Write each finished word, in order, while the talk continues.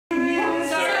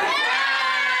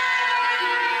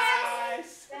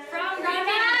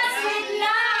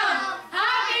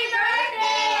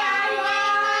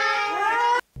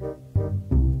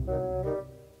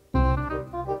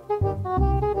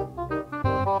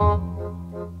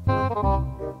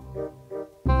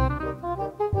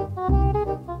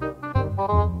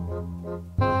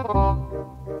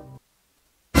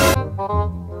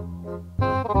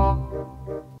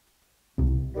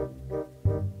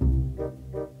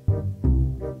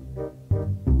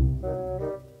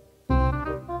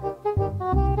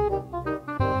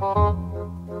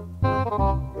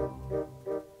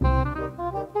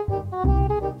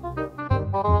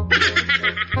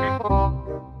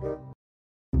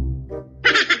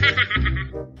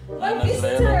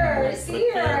visitor is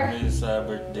prepare here. me sa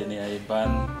birthday ni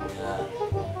Ivan. Kaya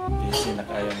busy na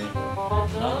kayo ni.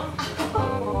 No?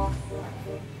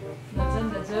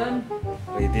 Nadyan.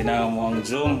 Ready na mo ang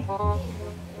Zoom.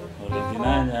 Ready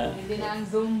na niya. Hindi na ang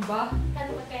Zumba. Kan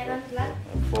pagkailan vlog?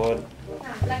 Food.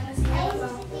 Vlog na siya. Ay,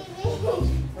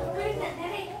 balik na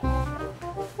dire.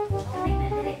 Balik na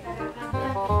dire.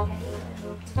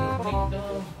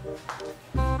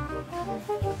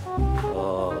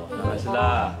 Oh, ano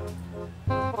sila?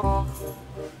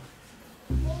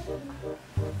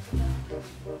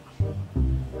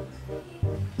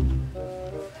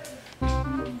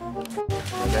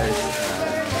 Guys,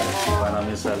 iba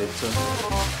namin sa litson.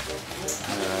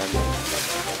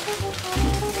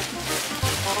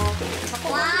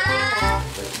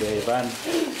 Birthday Ivan.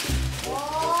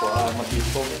 Kuha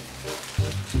mag-ipog.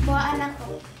 Kuha anak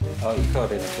ko. Oh, ikaw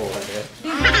rin po kasi.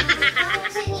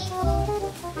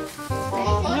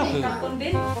 Kapon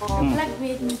din. Vlog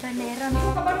with ni Paneron.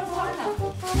 Ano ka ba nung kuha na?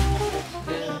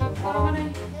 Parang ano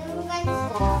yun?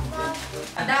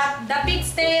 The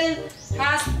pigtail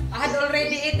had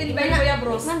already eaten by Kuya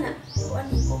Bros. Mana? Kuha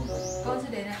ni ko. Kaon sa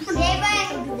din.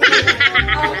 Bye.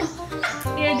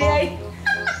 Here they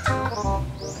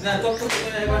are. Talk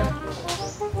na Ivan.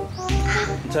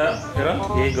 Sa, pero,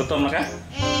 gutom na ka?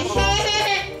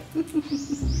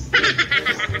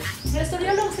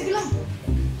 Storya lang, sige lang.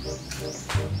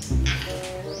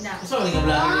 Gusto mo nga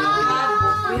vlog?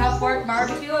 We have pork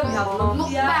barbecue, we have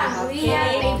lumpia,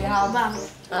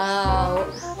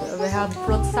 we have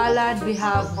fruit salad, we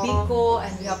have biko,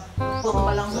 and we have puto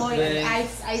balanghoy, and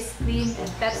ice cream,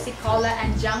 and Pepsi Cola,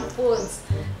 and junk foods.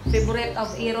 Favorite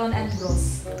of Aaron and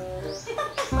Bros.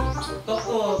 Talk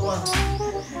to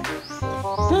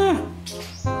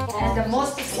And the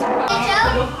most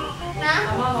expensive.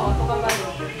 Na? Ama mo, ito ka ba?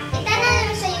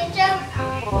 Itanan mo sa YouTube.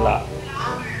 Wala.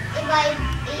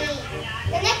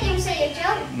 I-connect mo sa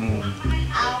YouTube.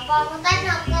 Papuntan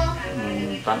ako.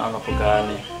 Tanaw na po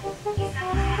gani.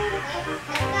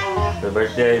 Happy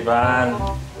birthday, Ivan.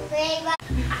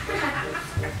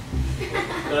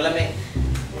 Pero lamig.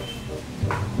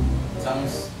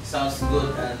 Sounds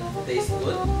good and tastes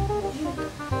good.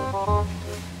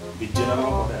 Video na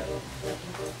ako po.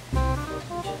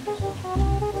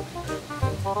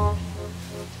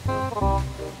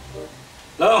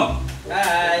 Long!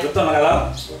 Hi! Gutom na ka,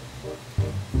 Long?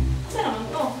 Saan naman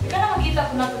to? Hindi ka na makita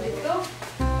ko na to dito.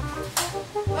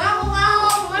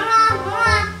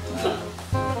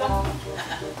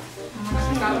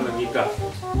 Lagi ka.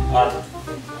 At.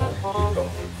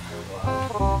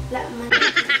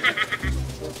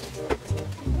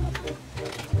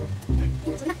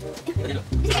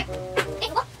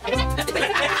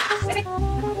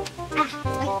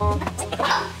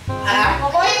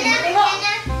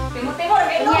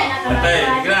 Antay,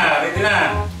 ready na.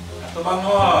 Atubang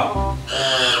mo.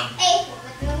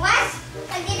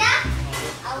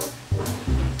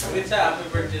 Ulit sa happy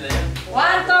birthday na yan.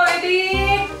 1, 2, ready?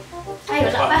 Ay,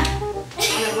 wala pa.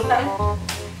 Ano buta?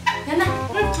 Yan na.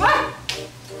 1,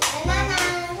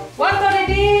 2,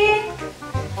 ready?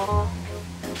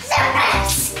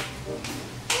 Surprise!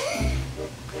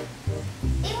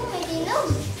 Imo may dinom.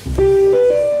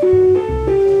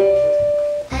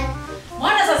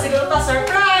 Muna sa siguro ta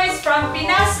surprise from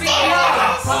Pinas with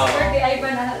love. Happy birthday,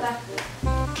 Ivan. Ano ta?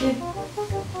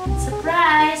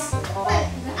 Surprise!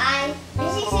 Ay,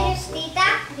 busy serious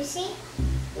tita? Busy?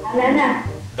 Wala na.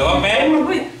 Go, man.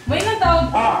 Uy, may nang tawag.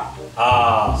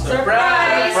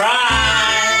 Surprise!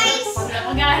 Surprise! Wala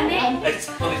ko gani.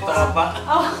 Ulit pa.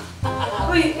 Oh.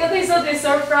 Uy, ito yung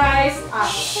surprise.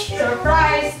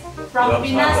 Surprise from Love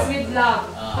Pinas Saga. with love.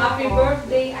 Happy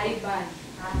birthday, Ivan.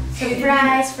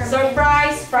 Surprise from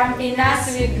Surprise from Pinas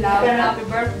with love. Happy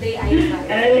birthday,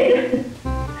 Ivan.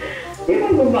 Di ba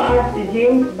gumaan si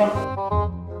James ba?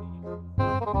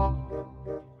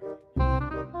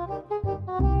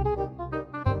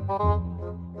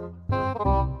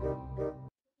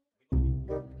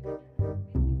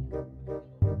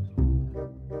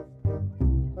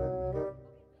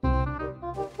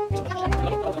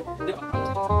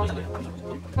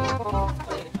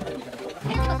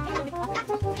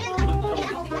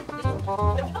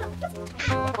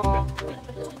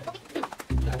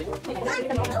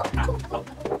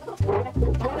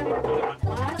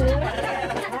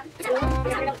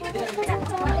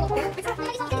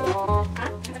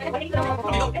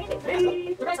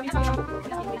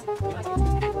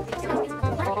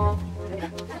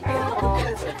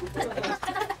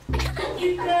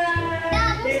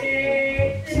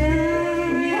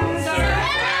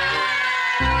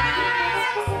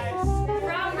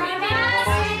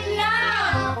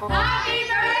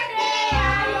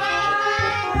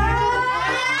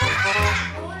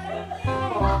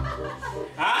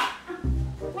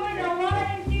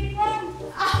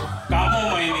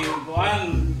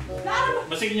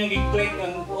 Sige nyo gig-click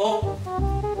ang off.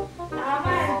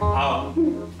 Aman.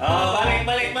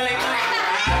 Balik.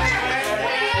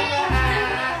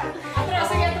 Atro,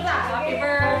 sige, atro na. Happy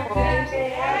birthday.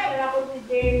 Wala ko si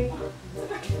James.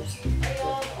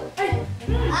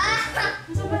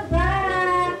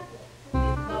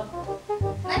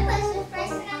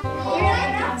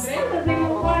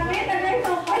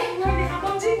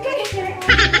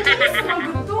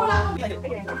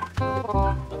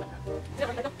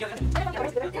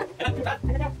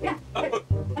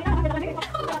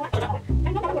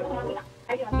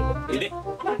 Hindi.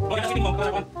 Huwag na sige mo.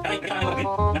 Kaya magagawin.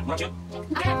 Mag-action.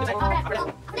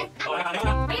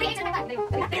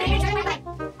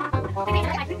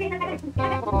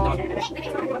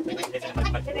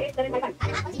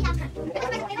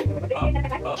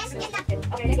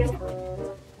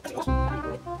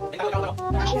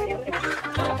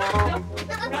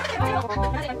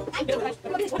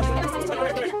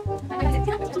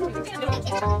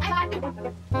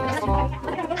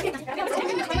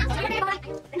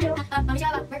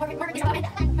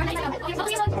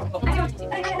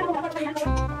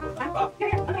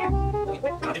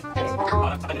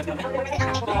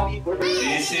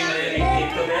 Busy na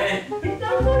dito eh.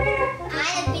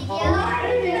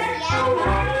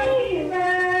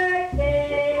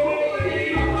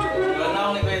 Wala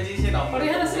akong nag-GC na.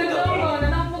 Pareha na sila doon.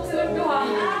 Nanampok sila doon.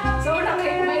 So, wala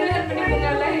kayo. May lahat pa rin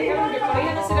mga lahi.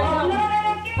 Pareha na sila doon. Sige.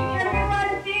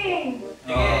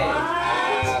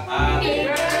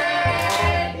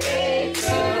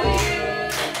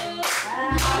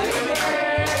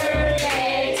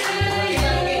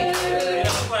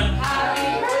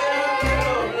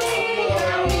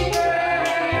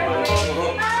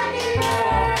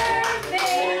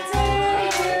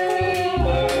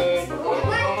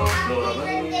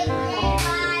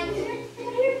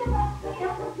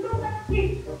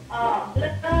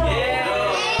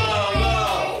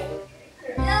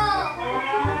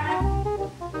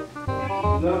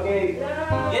 Okay.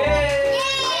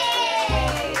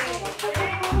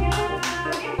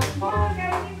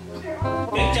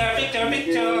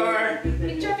 Picture.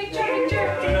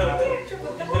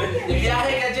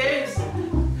 Ibiyahe ka, James!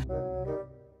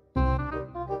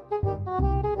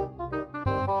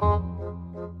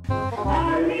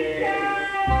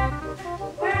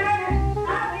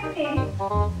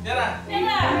 Tara!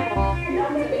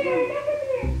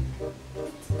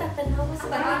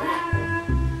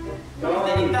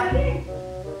 Kita.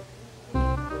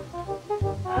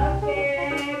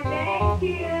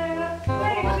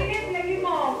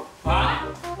 Ha?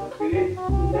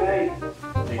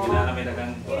 Hindi ko na kami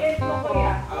dagang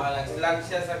Nagslag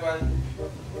siya sa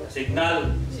signal.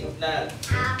 signal.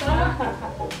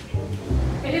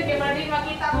 Pilit kayo para di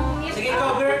makita kung ngit. Sige, go!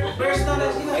 Burst na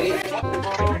lang sila.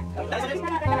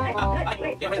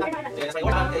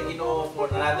 Kay Ginoo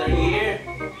for another year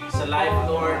sa life,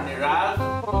 Lord, ni Ralph.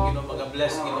 Ginoo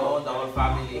mag-bless Ginoo the whole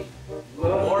family.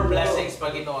 More blessings pa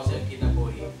Ginoo sa iyong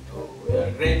kinabuhi. So, we are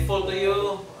grateful to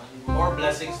you. And more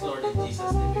blessings, Lord, in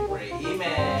Jesus' name we pray.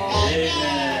 Amen. Yay!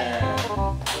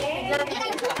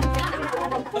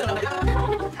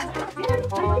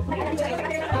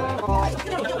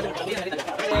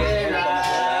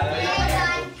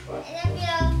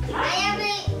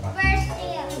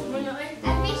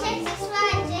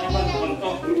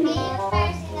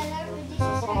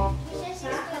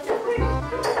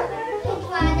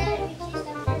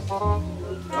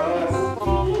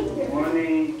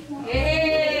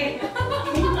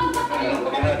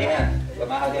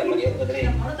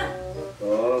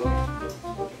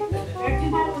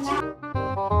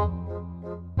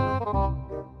 Oh.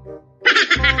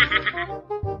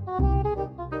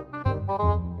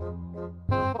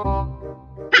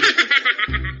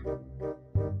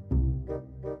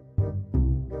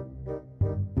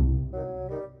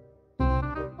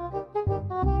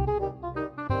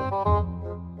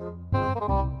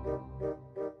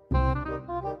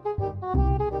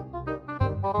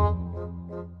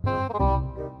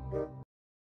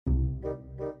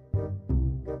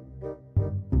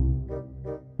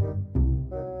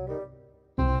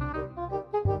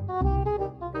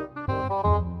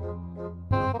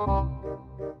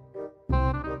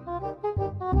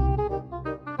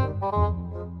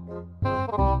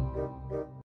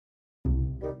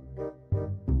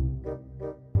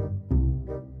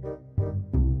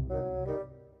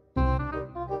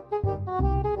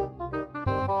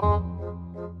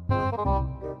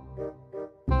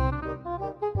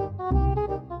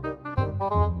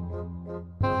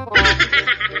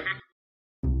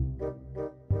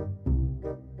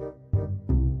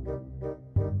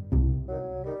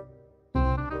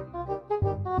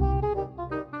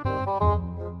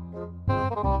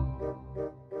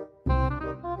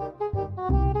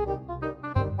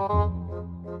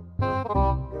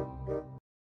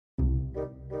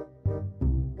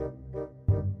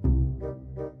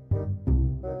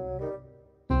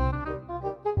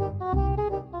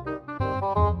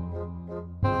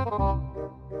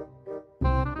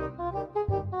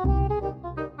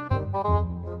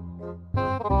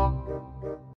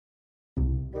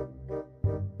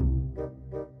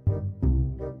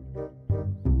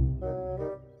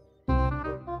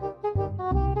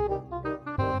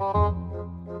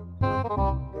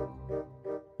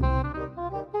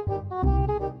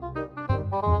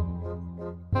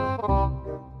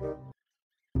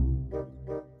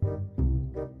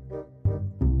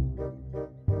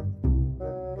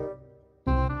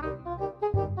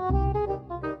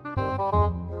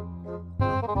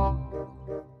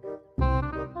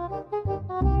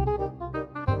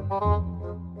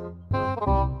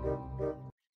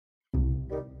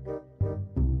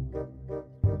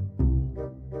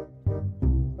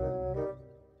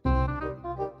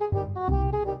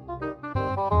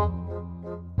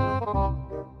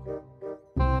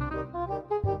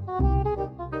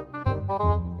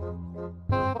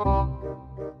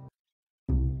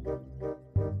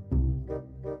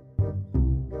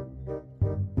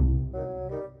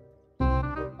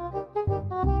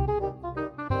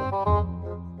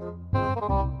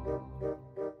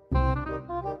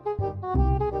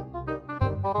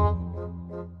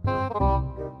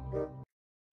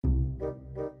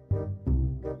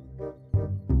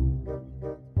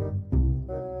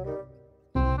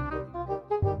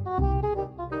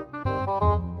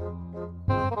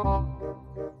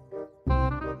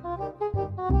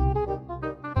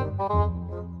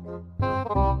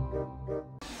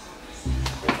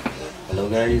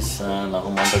 guys,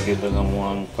 nakumanta kita ng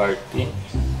mga party.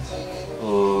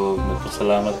 O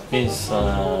nagpasalamat mi sa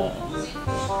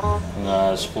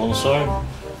mga sponsor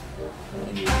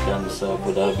ikan sa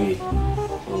Abu Dhabi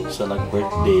o sa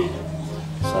nag-birthday.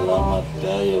 Salamat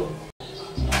kayo.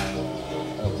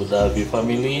 Abu Dhabi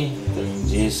family, kang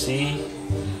JC,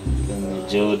 kang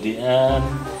Jody Ann,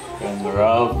 kang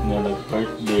Ralph na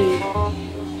nag-birthday.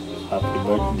 Happy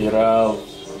birthday, Ralph.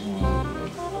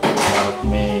 Ralph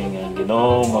may nga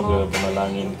Ginoo,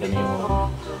 magpanalangin kanimo.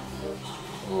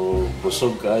 O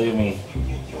busog kayo mi.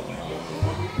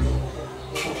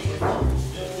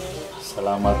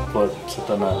 Salamat po sa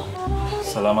tanan.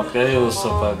 Salamat kayo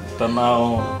sa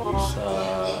pagtanaw sa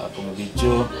akong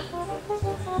video.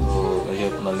 O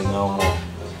kayo nalingaw mo.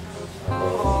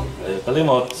 O kayo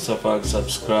kalimot sa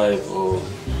pag-subscribe o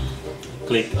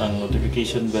click ang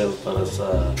notification bell para sa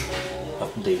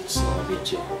updates sa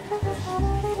video.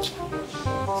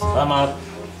 Salamat!